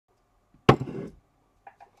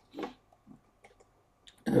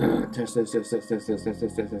Test, test, test, test, test, test, test,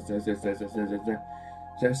 test, test, test, test, test, test, test, test, test,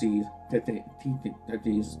 testes, testes,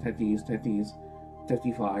 testes, testes,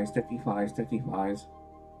 testifies, testifies, testifies,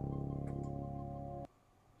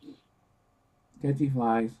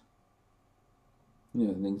 testifies. You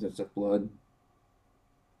know, things that suck blood.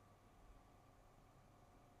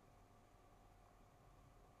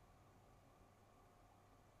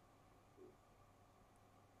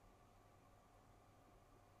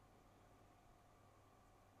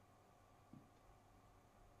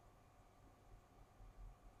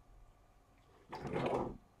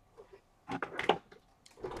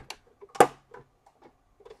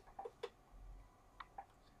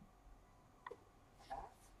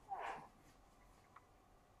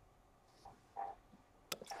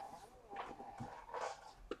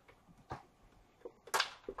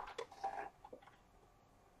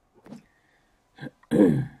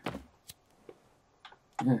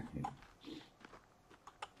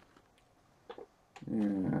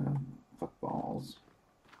 Yeah, fuck balls.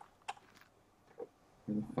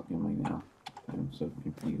 Where the fuck am I now? I'm so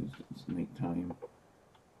confused. It's nighttime.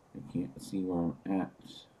 I can't see where I'm at.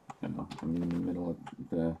 No, I'm in the middle of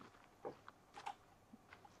the.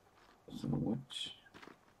 So which?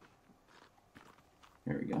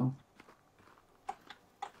 There we go.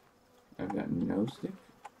 I've got no stick.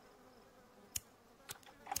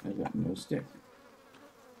 I've got no stick.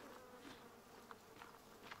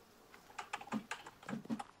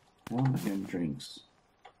 How am I getting drinks?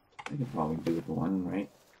 I could probably do with one, right?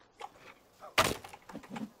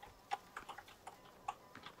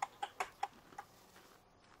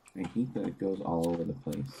 I hate that it goes all over the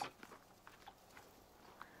place.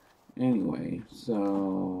 Anyway, so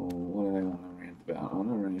what did I want to rant about? I want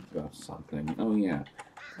to rant about something. Oh yeah,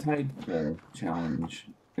 Tide Pool challenge.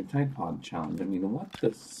 The Tide Pod challenge. I mean, what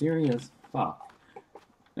the serious fuck?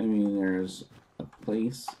 I mean, there's a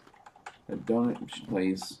place, a donut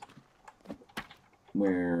place,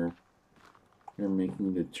 where they're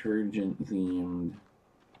making detergent themed,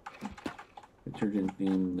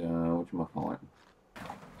 whatchamacallit,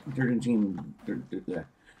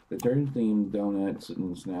 detergent themed donuts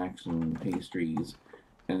and snacks and pastries,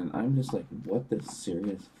 and I'm just like, what the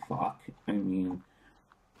serious fuck? I mean,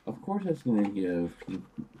 of course that's gonna give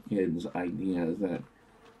kids ideas that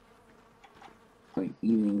like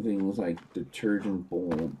eating things like detergent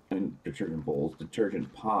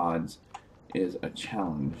pods is a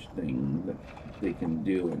challenge thing that they can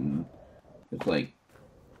do, and it's like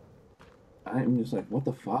I'm just like, what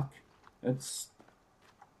the fuck? That's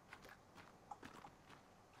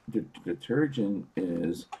detergent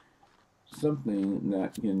is something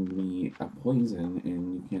that can be a poison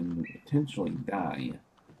and you can potentially die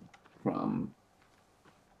from.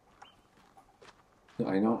 So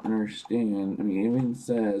I don't understand. I mean, it even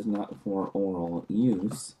says not for oral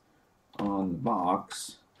use on the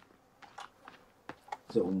box.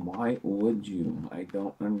 So why would you? I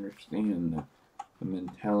don't understand the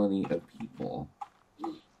mentality of people.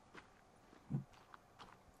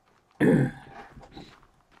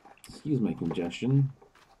 Excuse my congestion.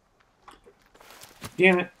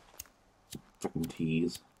 Damn it! Fucking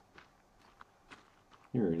tease.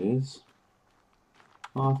 Here it is.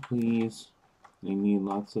 Cloth, please. I need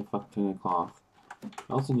lots of fuck ton of cloth.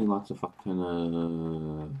 I also need lots of fuck ton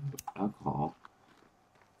of alcohol.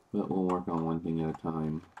 But we'll work on one thing at a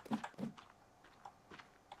time.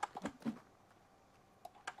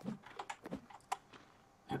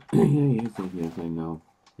 Yes, I know.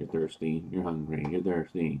 You're thirsty. You're hungry. You're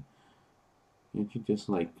thirsty. Can't you just,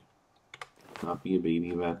 like, not be a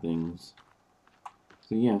baby about things?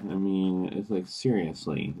 So, yeah, I mean, it's like,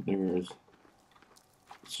 seriously, there's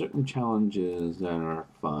certain challenges that are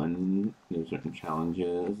fun. There's certain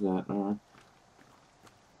challenges that are,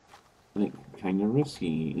 like, kind of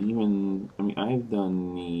risky. Even, I mean, I've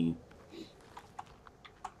done the,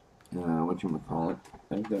 whatchamacallit?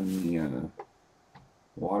 I've done the,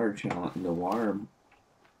 water challenge,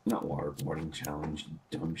 not waterboarding challenge,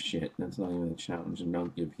 dumb shit. That's not even a challenge, and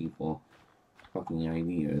don't give people fucking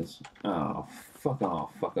ideas. Oh, fuck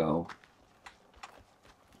off, fucko.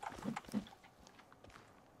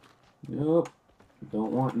 Nope.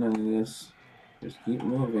 Don't want none of this. Just keep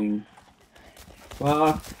moving.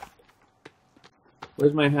 Fuck.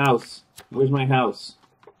 Where's my house? Where's my house?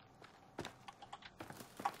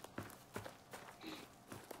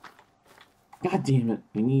 God damn it.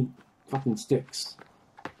 I need fucking sticks.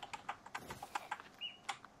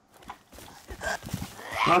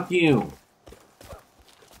 Fuck you.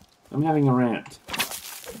 I'm having a rant.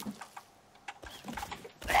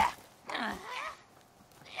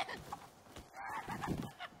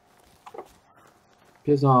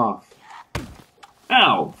 Piss off.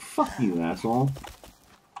 Ow! Fuck you, asshole.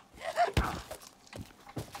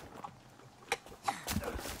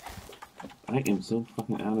 I am so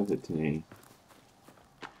fucking out of it today.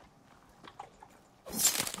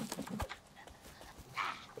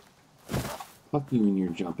 Fuck you and your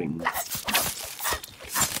jumping.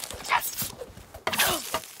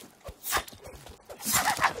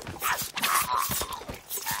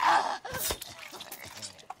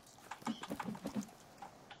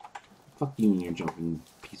 Fuck you and your jumping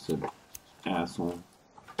piece of asshole.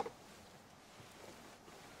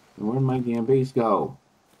 And where'd my damn base go?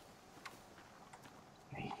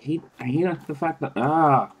 I hate the fact that,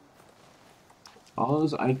 all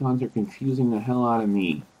those icons are confusing the hell out of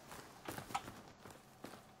me.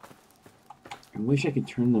 I wish I could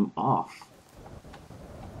turn them off.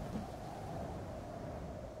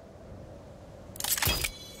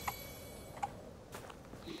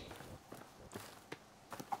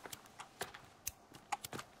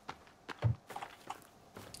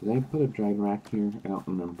 Did I put a dried rack here? I don't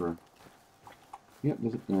remember. Yep,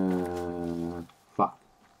 fuck.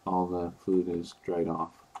 All the food is dried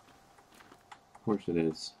off. Of course it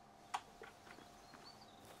is.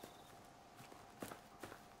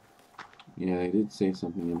 Yeah, they did say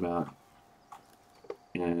something about...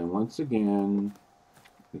 And once again,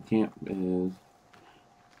 the camp is...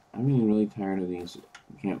 I'm getting really tired of these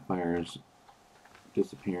campfires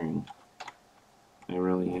disappearing. I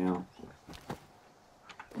really am.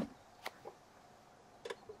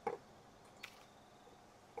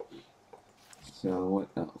 So, what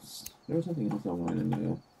else? There was something else I wanted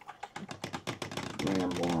to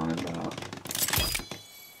ramble on about.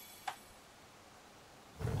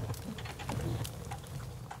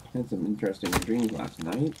 Had some interesting dreams last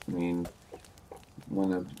night. I mean,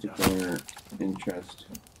 one of particular interest.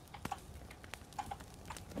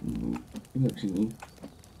 Excuse me.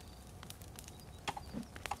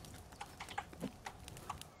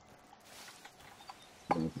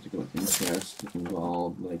 One of particular interest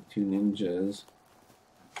involved like two ninja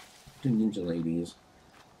ladies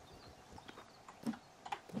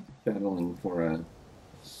battling for a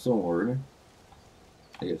sword,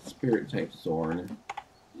 like a spirit type sword.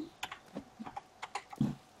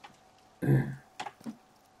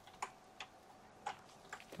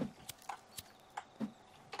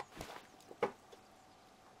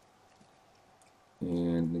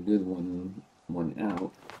 And the good one won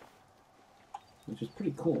out, which is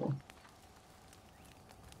pretty cool.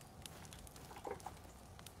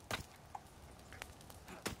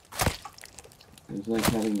 It was like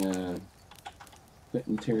having a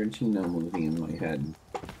Quentin Tarantino movie in my head.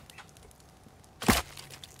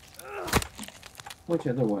 Which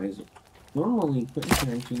otherwise, normally Quentin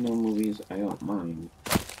Tarantino movies I don't mind.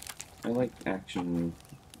 I like action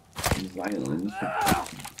and violence.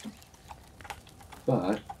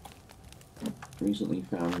 But recently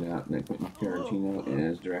found out that Quentin Tarantino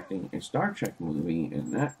is directing a Star Trek movie,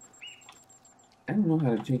 and that, I don't know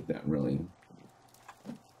how to take that really.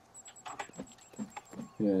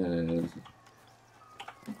 Because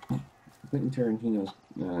Quentin Tarantino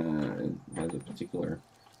has a particular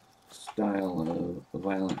style of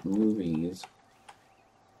violent movies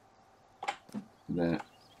that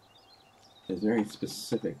is very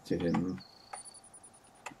specific to him.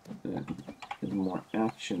 That is more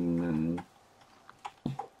action than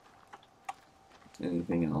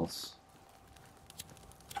anything else.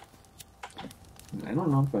 And I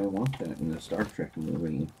don't know if I want that in a Star Trek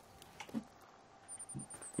movie.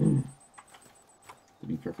 To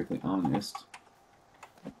be perfectly honest.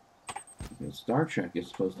 Because Star Trek is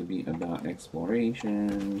supposed to be about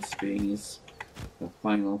exploration, space, the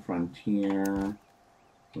final frontier,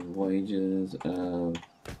 the voyages of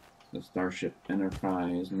the Starship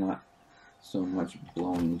Enterprise, not so much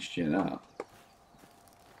blowing shit up.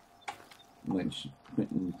 Which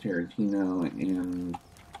Quentin Tarantino and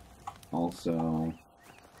also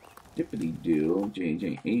Dippity-Doo,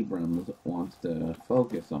 J.J. Abrams wants to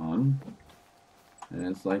focus on. And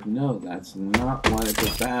it's like, no, that's not what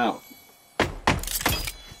it's about.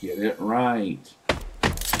 Get it right.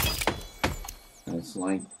 That's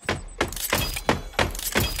like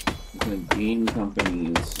the game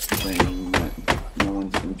companies saying that no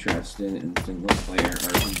one's interested in single-player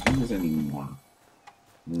RPGs anymore.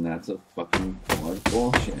 And that's a fucking full of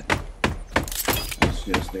bullshit. It's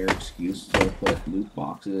just their excuse to put loot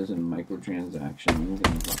boxes and microtransactions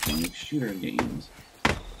in fucking shooter games.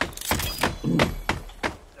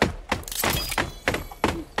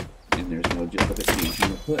 And there's no justification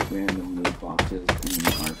to put random loot boxes in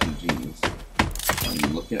RPGs. I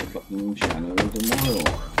mean, look at fucking Shadows of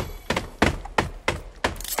Mordor.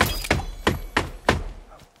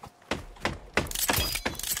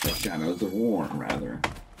 Shadows of War, rather.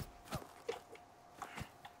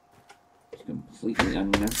 It's completely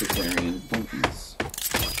unnecessary in points.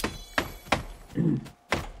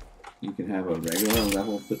 You can have a regular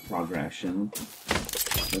level progression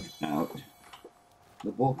without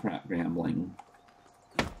the bullcrap gambling.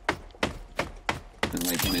 And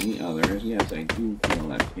like many others, yes, I do feel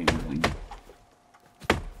that's gambling.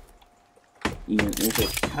 Even if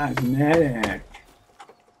it's cosmetic.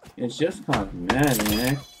 It's just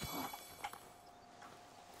cosmetic.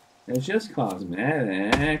 It's just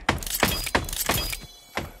cosmetic.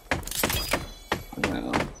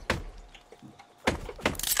 Well.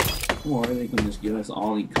 Or they can just give us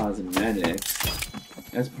all the cosmetics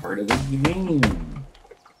as part of the game.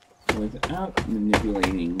 Without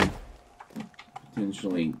manipulating,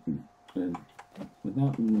 potentially,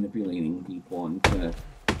 without manipulating people into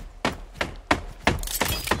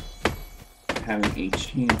having a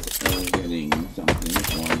chance of getting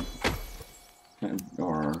something,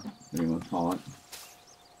 or what do you want to call it?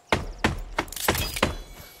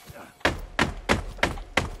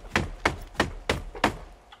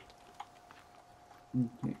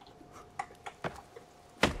 Okay.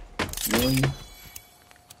 Really?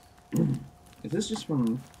 Is this just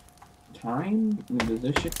from time? I mean, does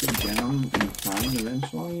this shit go down in time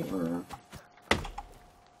eventually, or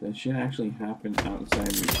does shit actually happen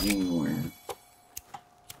outside the anywhere?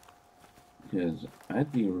 Because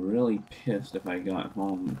I'd be really pissed if I got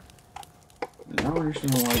home and I don't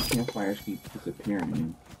understand why campfires keep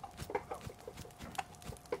disappearing.